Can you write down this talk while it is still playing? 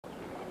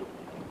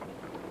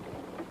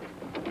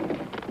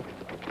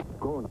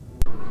going.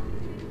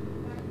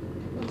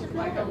 It's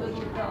like a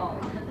little doll.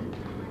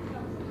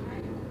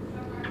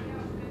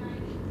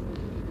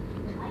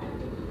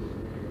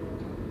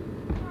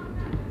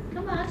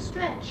 Come on,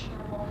 stretch.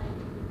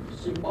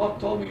 See, Mark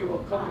told me you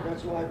were coming,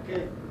 that's why I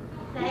came.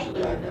 Thank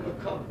Usually you. I never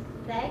come.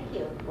 Thank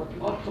you. But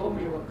Mark told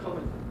me you were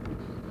coming.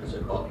 I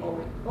said,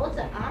 uh-oh. Oh, it's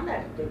an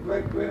honor. The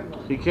great-grandma.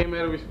 He came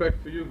out of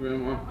respect for you,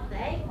 Grandma.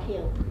 Thank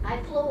you.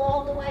 I flew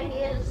all the way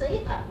here to see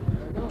her.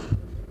 I know.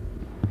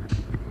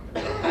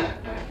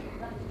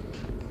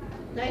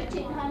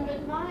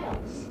 1,300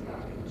 miles.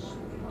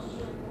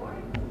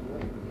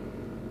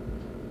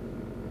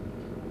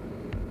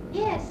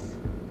 Yes.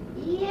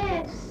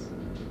 Yes.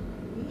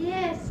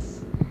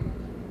 Yes.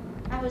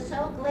 I was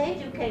so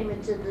glad you came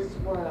into this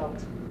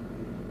world.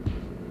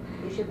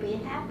 You should be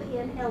happy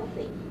and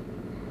healthy.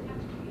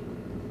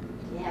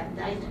 You have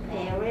nice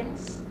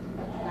parents,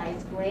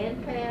 nice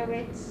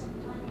grandparents.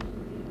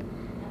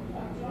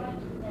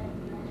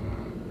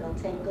 They'll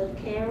take good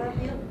care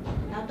of you.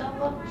 Now don't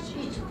look,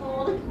 she's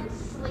falling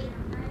asleep.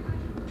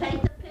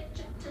 Paint the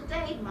picture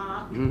today,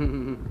 Mark.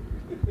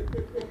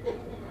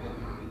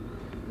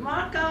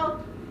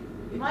 Marco,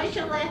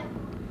 Michelet.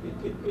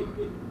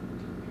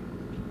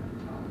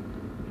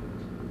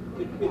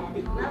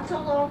 Not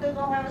so long ago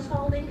I was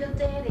holding your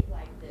daddy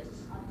like this.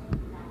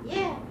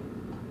 Yeah.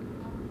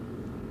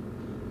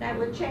 I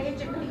would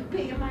change and he'd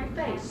pee in my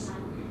face.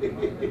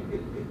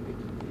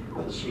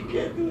 Well, she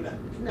can't do that.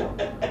 No,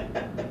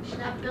 she's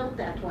not built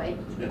that way.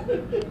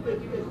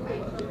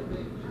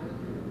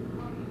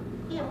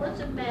 Yeah, what's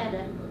the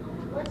matter?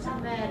 What's the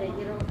matter?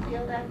 You don't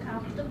feel that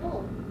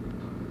comfortable?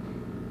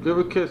 Give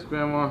her a kiss,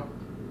 Grandma.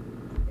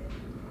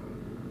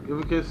 Give her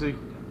a kissy.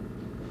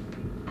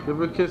 Give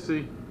her a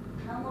kissy.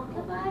 Come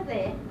on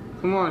there.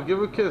 Come on, give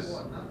her a kiss.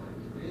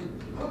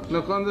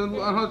 Look on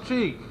her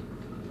cheek.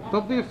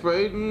 Don't be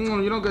afraid.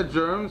 You don't get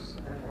germs.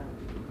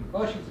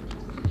 Oh,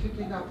 she's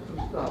kicking up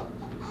some stuff.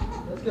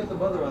 Let's get the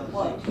mother on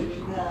the seat.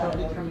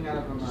 Something coming out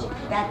of her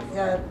mouth.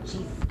 That's,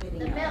 she's spitting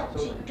The out.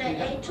 milk, she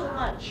ate too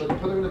much. But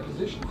put her in a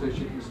position so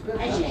she can spit.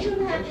 And she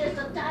should have just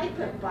a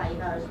diaper by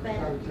her, it's Try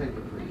better. to take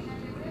it, please.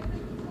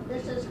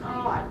 This is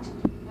hard.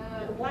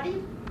 What do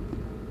you?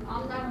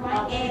 I'm not I'll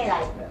right get the here.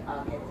 diaper.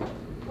 I'll get the.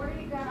 What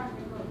do you got?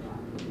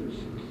 She's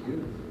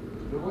cute.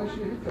 But why is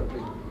she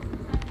hiccuping?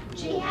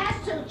 She has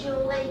to,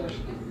 Julie.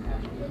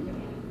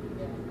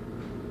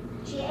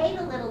 She ate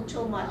a little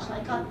too much,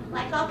 like a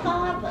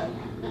father.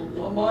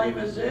 What mime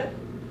is it?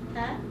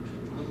 Huh?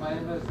 The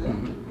man is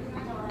in.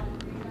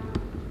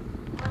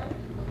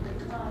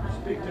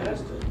 Speak to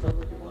Esther. Tell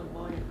her you want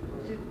mine.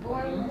 She's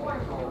boiling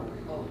water.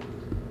 Oh.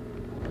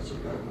 That's a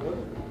good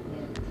one.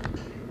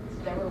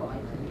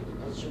 Sterilizing.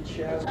 That's what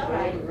she has All for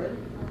right. already.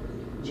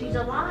 She's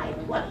alive.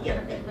 What do you?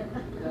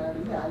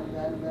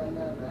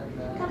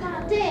 Come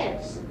on,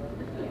 dance.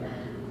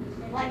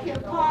 Like your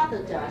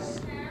father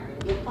does.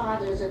 Your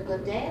father's a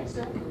good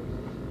dancer.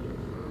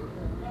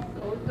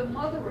 Oh, the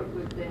mother a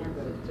good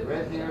dancer too.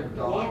 Red hair,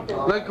 Yeah,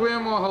 dog. Let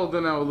Grandma hold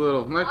it now a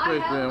little. Not I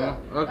great, have Grandma.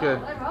 to. Okay.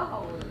 No, let her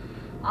hold it.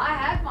 I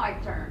had my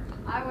turn.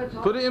 I was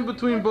Put it in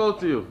between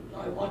both of you.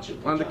 I want you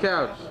to On the put you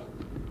couch. camera.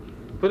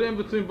 Put it in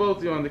between both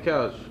of you on the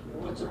couch. I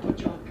want to put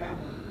you on camera.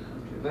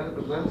 Let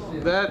us see.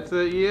 That's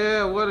it.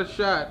 Yeah, what a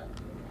shot.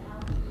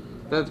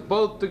 That's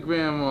both the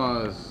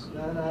grandmas.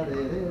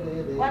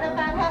 What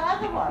about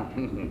her other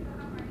one?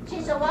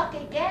 She's a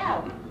lucky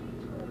gal.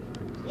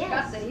 got the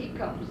Yes.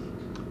 heacups.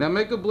 Now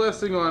make a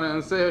blessing on it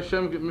and say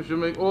Hashem should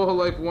make all her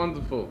life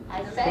wonderful.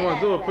 I say Come on,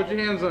 that do it. Put your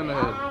already. hands on the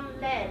head.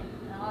 Amen.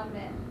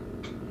 Amen.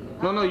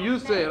 No, you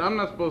say it. I'm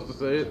not supposed to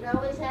say Should it.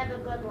 always have a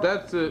good life.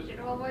 That's it. Should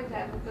always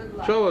have a good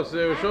life. Show us,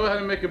 Sarah. Show her how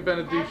to make a Happy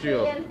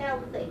benedictio. and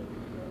healthy.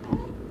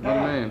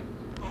 Amen.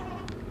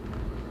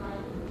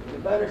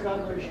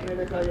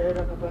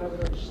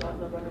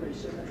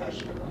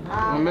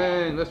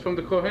 Amen. That's from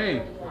the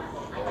Kohen.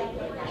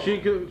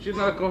 She's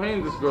not a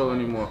Kohen, this girl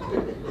anymore.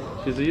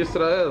 She's a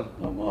Yisrael.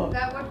 Is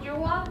that what you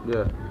want?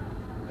 Yeah.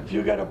 If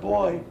you got a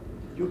boy,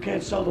 you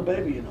can't sell the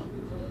baby, you know.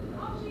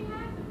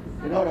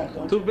 You know that,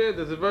 don't Too you? bad.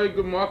 There's a very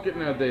good market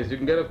nowadays. You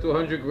can get up to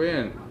 100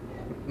 grand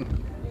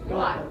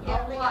What?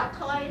 Only a What?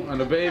 coin On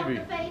a to baby.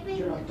 sell the baby?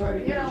 You know, 30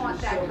 You years don't want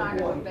you that sell kind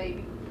the of a boy.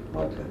 baby.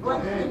 But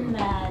What's the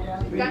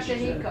matter? You got the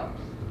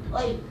hiccups.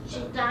 Wait,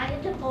 she's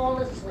dying to fall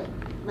asleep.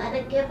 Let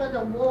her give her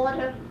the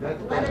water. Let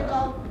her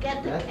go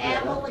get the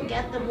camel and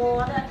get the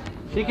water.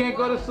 She can't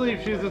go to sleep.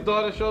 She's his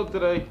daughter's show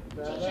today.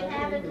 She should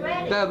have it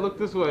ready. Dad, look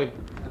this way.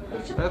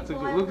 That's a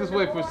good. Look this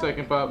way for a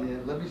second, Pop. Yeah,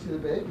 let me see the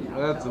baby.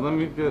 That's it. Let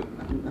me get.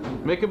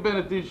 Make a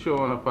benedictio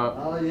on her, Pop.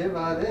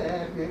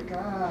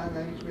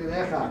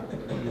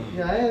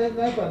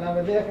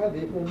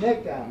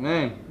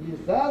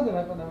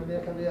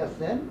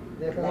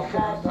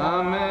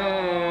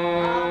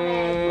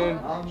 Amen.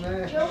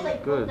 Amen. Julie,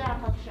 pull Good. down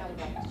her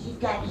shoulder. She's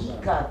got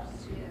hiccups.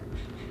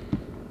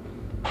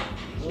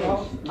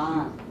 Yes,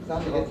 Mom. It's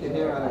time to get your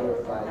hair out of her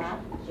face.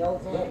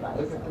 Joseph. Look at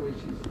the way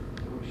she's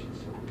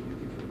so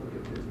beautiful. Look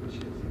at this, but she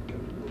has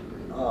hiccups.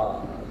 Oh.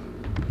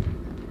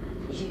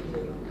 She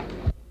do.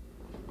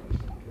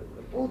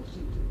 Oh, she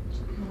do.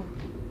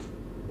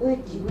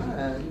 Would you?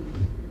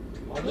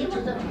 He was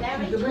a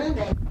very She's a good man.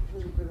 baby.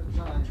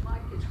 My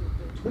kids were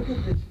good. Look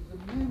at this, she's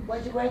a man.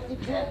 Was it worth the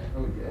trip?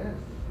 Oh, yes.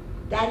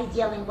 Daddy's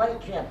yelling, what a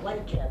trip, what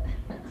a trip.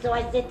 So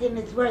I said to him,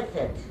 it's worth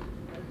it.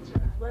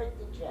 It's worth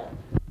the trip.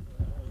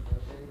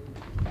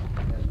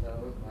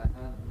 Hello, my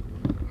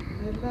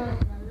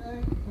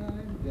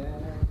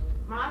Dad.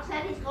 Mom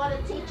said he's going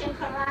to teach her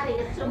karate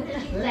as soon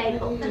as she's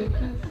able.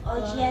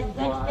 Oh, she has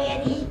such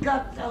bad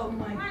heacups, oh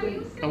my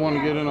goodness. I want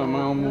to get in on my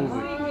own movie.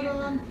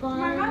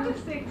 My mother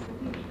sings.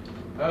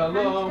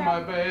 Hello, my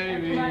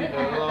baby.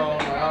 Hello,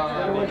 my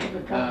honey.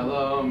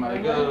 Hello, my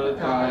good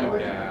time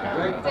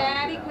gal.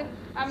 Daddy could,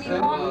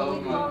 Hello,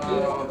 Mom my could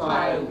good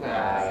time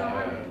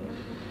gal.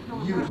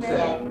 You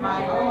set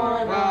my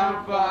heart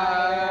On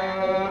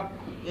fire.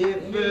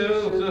 It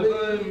feels to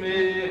hurt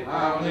me.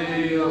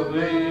 Honey, you'll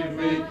leave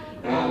me.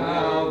 And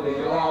I'll be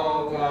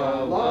all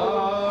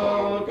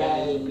alone.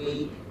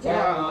 Baby,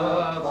 Tell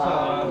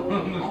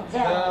us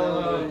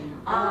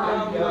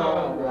I'm your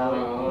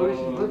Oh,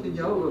 she's looking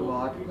you over,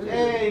 Mark.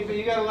 Hey, but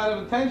you got a lot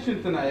of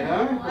attention tonight,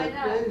 huh? I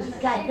know. She's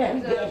got very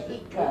bad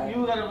hiccups.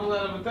 You got a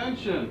lot of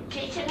attention.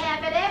 She should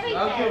have it every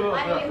I'll give day. up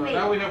What do that. you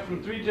Now we mean? have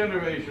from 3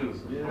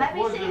 generations. Let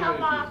me Four see how generations.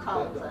 Mark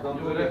holds it.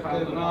 יברך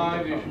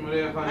אדוני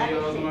וישמרך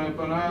אדוני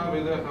פניו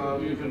וידך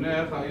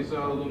וישנך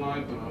ישראל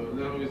אדוני פניו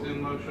וידך וישן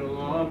לך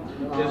שלום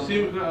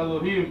ישימך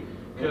אלוהים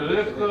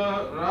כרבקה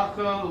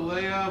רחל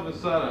לאה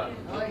ושרה.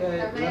 Okay,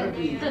 let it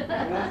be.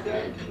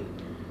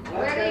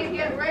 Where do you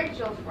get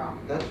Rachel from?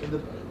 That's from the.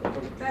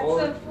 That's all-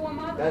 the four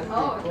mothers. That's the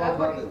Oh, is 12 that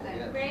what mothers, he said?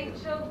 yes.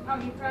 Rachel, oh,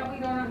 you probably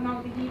don't know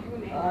the Hebrew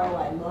name. Oh,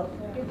 I love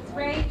her. It's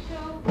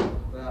Rachel.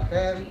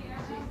 Rachel,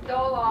 She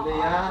stole our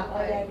Leah. hearts Oh,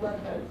 I away. love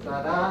her.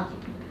 Sarah.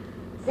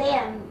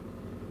 Sam,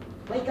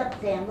 wake up,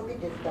 Sam. Look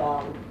at this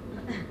dog.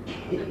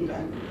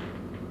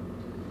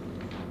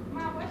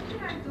 Mom, what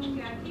should I do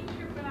here? I keep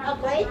tripping A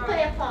out. great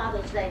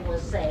grandfather's name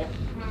was Sam.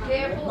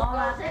 Careful, Mom,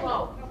 go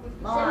slow.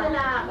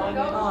 Seminar.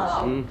 Go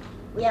Mom, slow.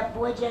 we have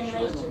 4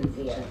 generations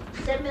here.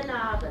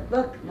 Seminar.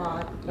 Look,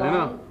 Mom. I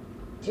know. 1,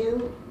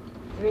 2,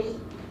 3,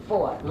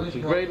 4. It's a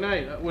great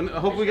night. I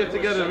hope we get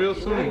together real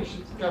soon.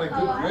 She's got a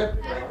good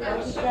grip. What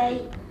do you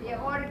say? You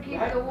ought to keep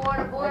the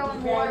water,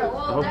 boiling water I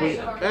all hope we. day.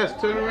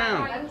 Turn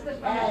around. That's the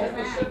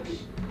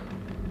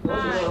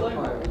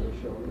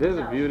There's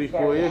a beauty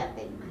for you.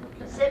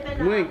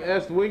 Seminar.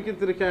 Wink, wink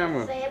into the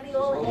camera.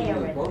 Samuel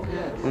Aaron. Both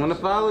hands. I want to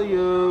follow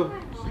you.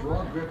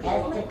 Strong grip.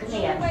 Esther, come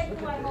here.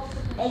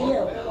 Hey,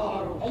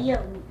 you. Hey, you.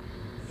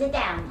 Sit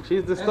down.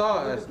 She's the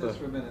star, Look at Esther. this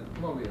for a minute.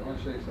 Come over here. I want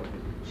to show you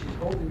something. She's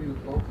holding me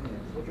with both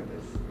hands. Look at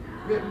this.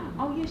 Grip.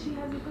 Oh, yeah, she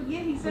has a good, yeah,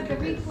 he said Look the at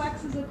this.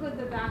 reflexes are good,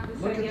 the doctor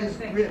Look said at this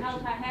yesterday. grip.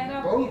 Held her head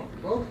up.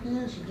 Both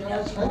hands. She's You got know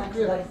a she tight wants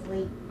to go grip. to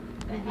sleep.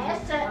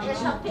 Esther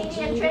is a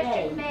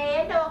pediatrician,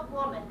 man or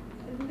woman?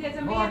 There's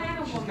a Mark, man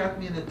and a she's woman. got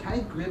me in a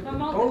tight grip with The both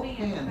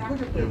multi-man,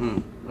 hands. exactly. Look at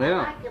this. Yeah.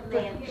 Like a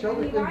man. Show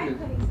the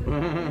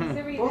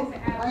fingers. Both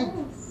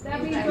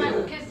That means Like like,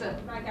 a kisser.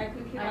 like I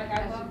could kill, Like like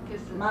I love.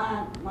 kisser.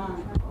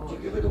 Mom. Did you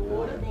give her the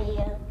water? Stay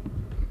here.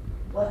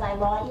 Was I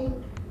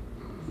lying?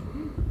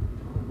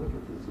 Look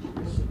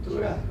at this. Do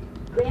that.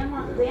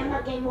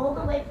 Grandma came all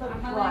the way from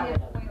I'm gonna let Florida.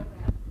 it boil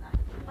last night.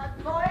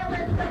 But boil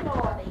in the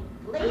morning.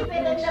 Leave it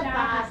in the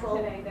Shabbos bottle.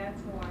 today,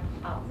 that's why.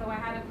 Oh. So I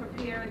had to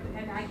prepare it,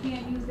 and I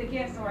can't use the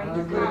gas, so I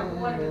use hot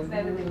water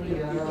instead of the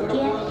gas. You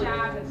can't,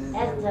 Shabbos.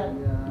 Esther,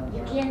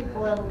 you can't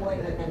boil the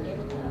water and then give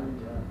it to her.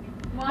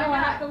 No, Why I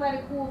have to not? let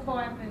it cool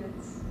 5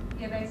 minutes.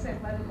 Yeah, they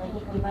said let it Like you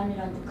cool. can run it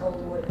on the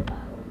cold water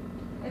bottle.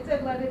 It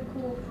said let it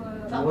cool For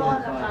for. more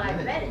than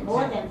 5 minutes.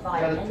 More than 5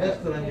 Gotta minutes.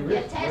 test it on your You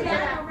wrist. test it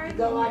out.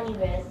 Go on your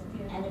wrist,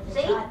 and if it's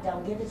See? hot,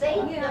 don't give it to See,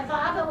 her. the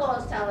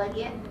father-in-law's telling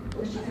you.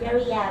 Well, she's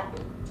very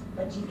happy,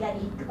 but she's got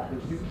But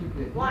hiccups. you keep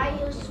it. Why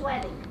are you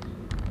sweating?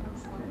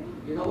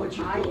 You know what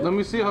you do? Let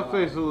me see her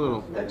face a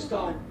little. Next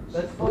time.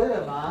 That's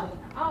glitter, Ma.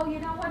 Oh, you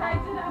know what I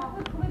did? I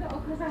put glitter,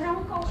 because I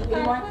don't go, She I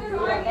didn't want put to it see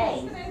on her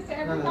face. yesterday, so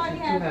No, everybody she's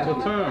too had. happy.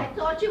 So turn. I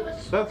thought you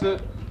was. That's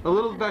it. A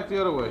little back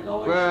the other way.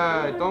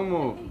 Right, don't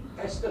move.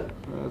 Esther,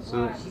 That's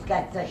it. She's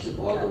got such she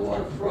boiled the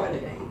water hiccups.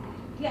 Friday.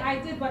 Yeah, I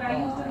did, but I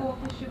used it all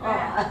for Oh,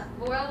 Shabbat.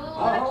 Boil a little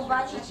her whole extra.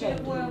 body I should have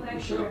shaking. boiled You that should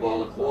have sugar.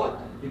 boiled a quart.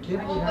 You can't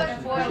be Oh, happy.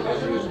 but boil a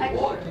little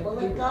extra. Well,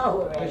 let go I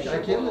already.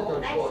 can't let go.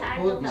 Next time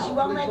Pull it you'll down. She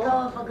won't let go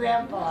of her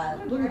grandpa.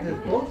 Look at this,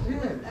 both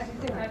hands.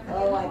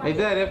 Oh, Hey,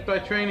 Dad, after I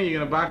train her, you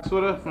gonna box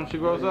with her when she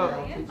grows up?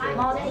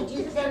 Mom, did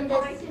you send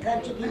this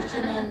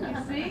contribution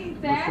in? See,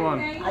 Which that, one?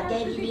 now you I have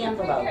gave to you see the the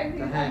envelope. figure, and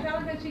you Uh-huh. tell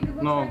her that she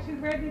looks No. like she's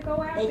ready to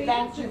go out. They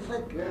thanked you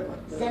dancing. for Yeah,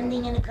 but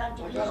sending in a I got a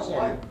contribution.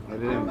 wife. I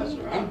didn't. Mess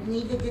around. And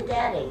neither did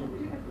Daddy.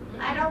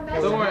 I don't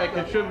mess Don't worry, I around.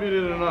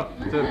 contributed enough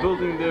to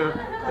building their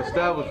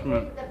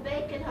establishment. The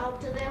bacon help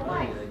to their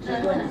wife. She's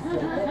going to sleep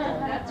with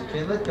her. You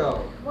can't let go.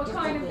 What Just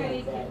kind of a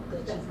glance bacon? at it,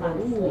 'cause she's going to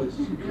Ooh, sleep. it's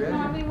too dreadful.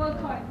 Mommy,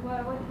 what kind?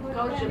 What's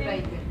Kosher that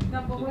name? bacon. No,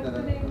 but what's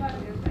the name of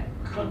it? Is that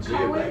Khanzir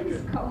Cohen's?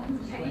 bacon.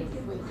 Cohen's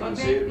bacon.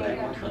 Khanzir Bacon, bacon,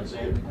 yeah.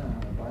 Khanzir.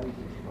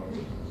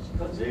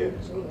 Khanzir.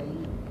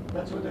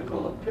 That's what they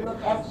call a pig. Look,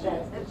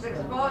 Esther. It's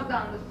exposed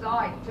on the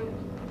side too.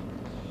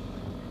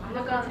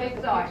 Look on Take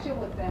this a side. picture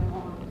with them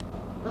on.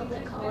 Look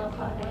at the color of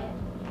her hair.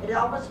 It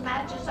almost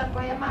matches her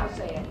grandma's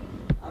hair.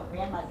 Oh,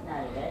 grandma's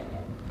not red.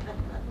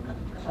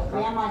 Oh,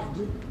 grandma's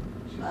blue.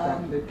 She's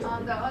got thicker.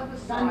 On the other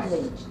Sun side.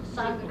 bleach.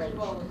 Sun It's bleach.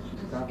 exposed.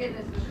 The Stop- skin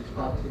is She's exposed.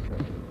 got thicker.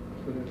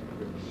 Put it through.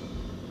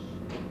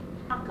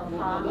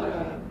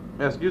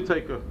 Yes, you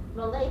take her.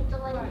 Relate to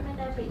life and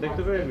everything. Take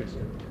the baby.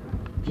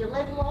 If you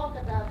live long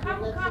enough, you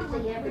Come, live come, to see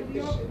with everything.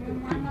 your,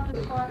 my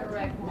mother's father.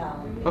 Correct.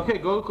 No. Okay,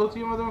 go to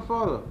your mother and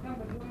father. No,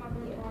 but your mother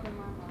and father,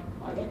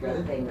 my mother. They're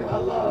good fingers.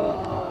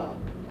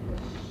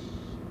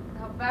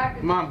 Now back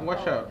is Mom, watch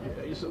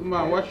exposed. out.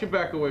 Mom, watch your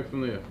back away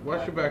from there.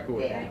 Watch your back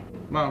away. There.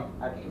 Mom.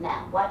 Okay,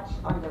 now, watch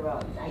on the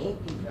roads. I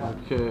hate these roads.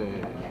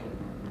 Okay. Okay.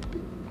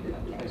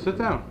 Sit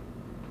down.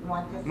 You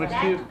want this Next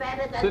one? to your, That's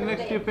better than sit the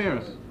next to your big.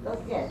 parents. Go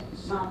sit.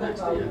 Mom, Next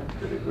go. to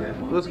the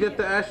grandma. Let's get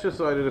the Ester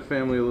side of the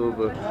family a little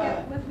bit.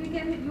 Let's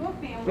begin with your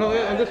family. No,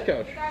 yeah, on this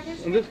couch. You got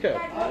his On this family,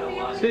 couch. you got your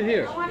family. Sit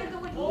here. I want to do it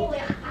even. Oh,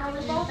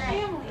 Both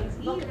families,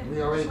 even.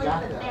 We already Sleep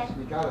got in that. bed.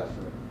 We got it.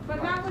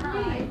 But not with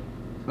me.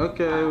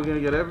 Okay, we're gonna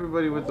get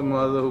everybody with the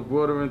mother who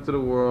brought her into the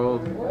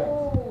world.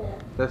 Oh,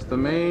 That's the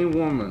main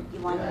woman. You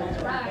want to know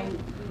something?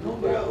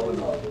 Numero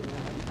uno. And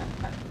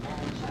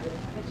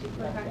she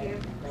put her hair.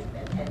 Like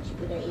that, and she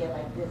put her hair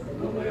like this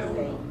and you were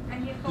saying.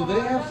 And you Do they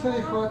have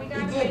father, safe work? we We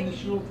got did. in the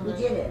shul We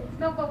today? did it.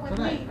 No, but with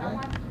Tonight, me, I right?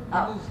 want.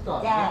 Oh, When does it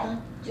start? Dad,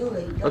 Nothing?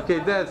 Julie. go. Okay,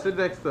 Dad, sit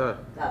next to her.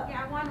 Go.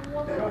 Yeah, I want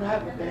water. They don't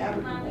have it. They have it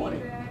in the Mommy, morning.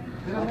 Daddy.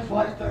 They don't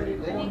Like have 5:30. They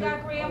And don't you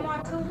got grandma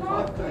too,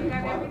 Mom? 5:30, You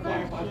got 5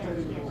 everybody? o'clock,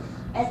 5:30 in the morning.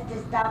 Esther,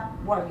 stop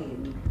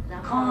worrying.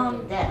 Calm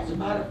As a down.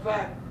 matter of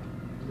fact,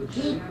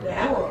 Keep they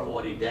have it cool.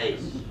 40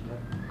 days.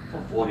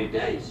 For 40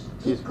 days.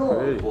 She's Keep cool.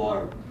 pretty.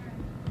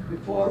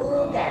 Before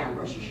Cool down.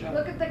 Rosh Hashanah.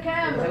 Look at the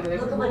camera.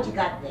 Look at what you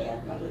got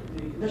there.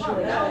 This Oh,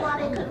 one,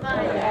 nobody could they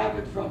buy it. have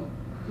it from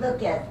Look,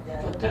 for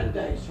Esther. 10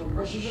 days, from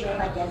Rosh She looks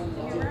like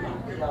Hashanah. Esther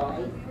too, we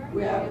always.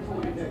 We have it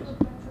 40 days.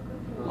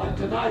 Like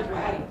tonight, we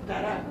had it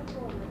that happened.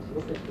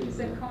 Look at She these.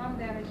 said, calm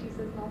down, and she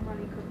says, no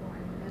money could buy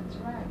it. that's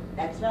right.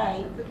 That's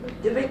right.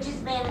 The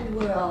richest man in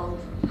the world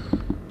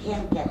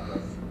can't get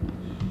this.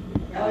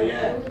 Oh,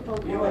 yeah.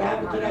 You know what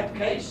happened to that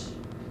case?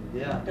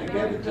 Yeah. They gave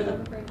it to the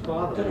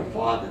Father.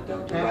 father,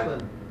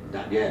 Kaplan.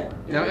 yeah.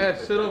 Now, Ed,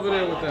 sit over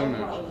there with them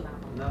now.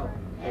 No.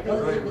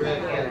 Those Very are the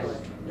red bad eyes.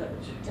 ones.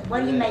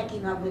 What are you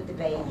making of with the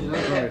baby?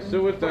 Alright,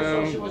 sit with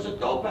So she them. was a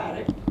dope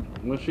addict.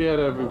 Well, she had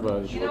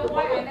everybody. You know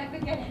what, I never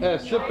get it.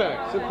 Ed, sit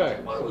back, sit back,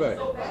 sit back,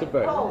 sit I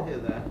back. didn't hear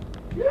that.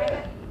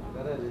 Yeah.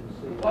 That I didn't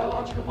see.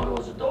 Biological mother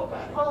was a dope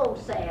addict. Oh,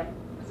 Sam.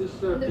 This,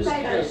 The This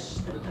paper.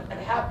 case, it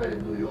happened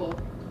in New York.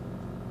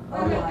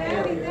 Oh, Daddy, my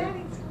Daddy, area.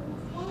 Daddy's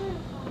flying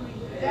for me.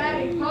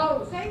 Daddy,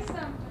 pose. Say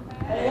something,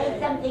 Say Daddy.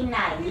 something He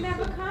nice.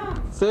 never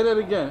comes. Say that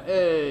again.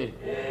 Hey.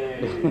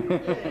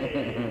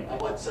 Hey,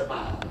 what's the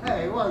matter?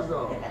 Hey, what's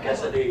up?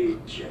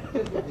 Casadich.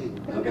 Look at me.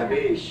 What do you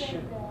have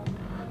to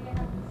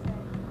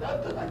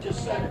Nothing, I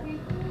just said it.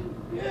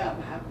 Yeah,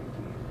 I'm happy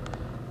for you.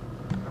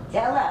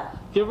 Tell her.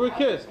 Give her a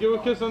kiss. Give her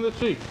a kiss on the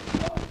cheek.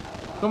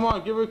 Come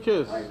on, give her a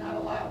kiss. I'm not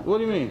allowed. What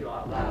do you mean?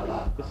 I'm not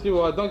allowed. Let's see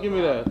what. Don't give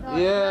me that.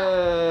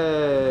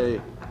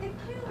 Yay.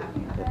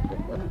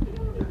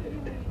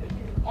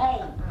 Hey,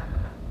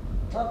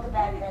 talk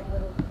about that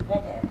little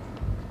redhead.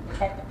 Is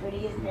that the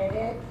prettiest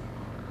redhead?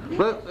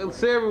 But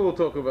Sarah will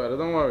talk about it.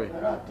 Don't worry.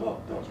 They're not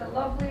talk. She's a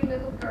lovely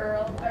little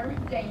girl, very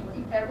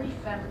dainty, very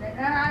feminine,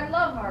 and I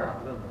love her.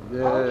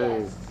 Oh, Yay.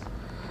 yes.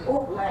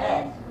 Oh, her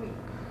head.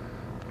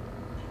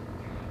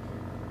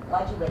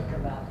 Why'd you wake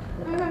her up?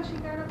 No, she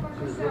got up on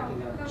She was herself.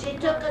 looking at- She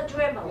took a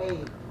dribble. Hey,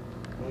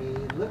 hey,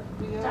 look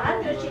me up.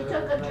 Sandra, she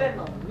took a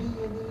dribble. Me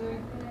in here.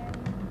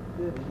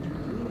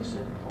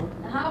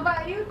 Now, how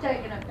about you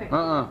taking a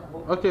picture?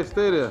 Okay,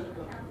 stay there.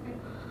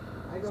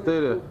 Stay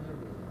there.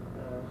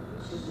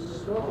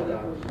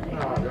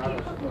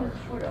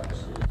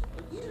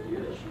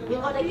 You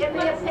gonna give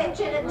me a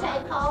picture to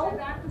take home?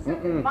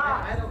 Mm-mm. Mom.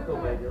 I don't go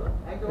regular.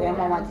 I go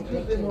Grandma wants a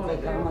picture to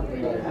take home of the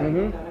baby.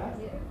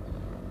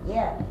 Mm-hmm.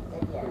 Yeah, I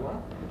said yeah.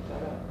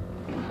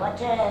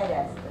 Watch your head,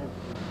 Esther.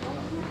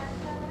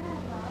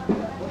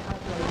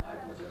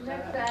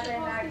 Next Saturday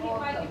night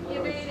Like also. if you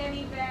made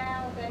any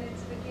vow, then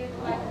it's the gift.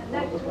 Like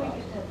Next week is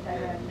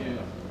Saturday.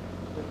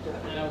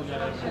 Except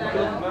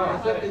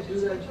they do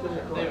that instead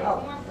of calling. Oh,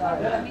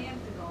 sorry.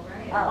 commands to go,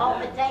 right? Oh,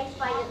 the date's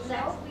by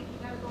itself? Next week you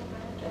gotta go back.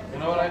 You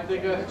know what I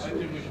think? I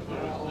think we should put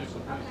her to sleep.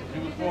 She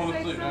was falling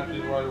asleep. Now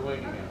she's wide awake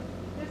again.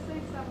 Just say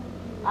something.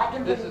 I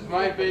can This put is it-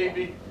 my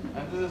baby,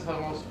 and this is her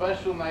most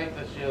special night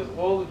that she has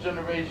all the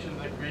generations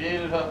that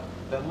created her,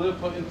 that live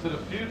her into the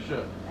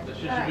future. That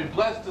she should be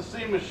blessed to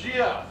see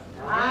Mashiach.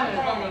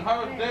 Amen. Come in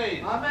her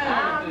days.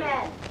 Amen.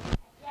 Yeah,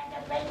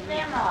 the great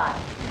grandma.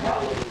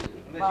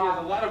 And that she has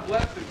a lot of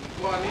blessings.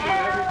 Go on, eat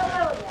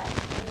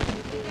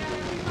everything.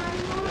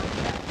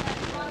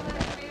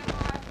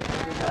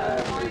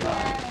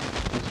 Hallelujah.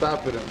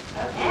 Stop it.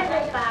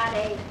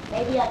 Everybody.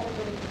 Maybe I can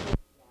put it.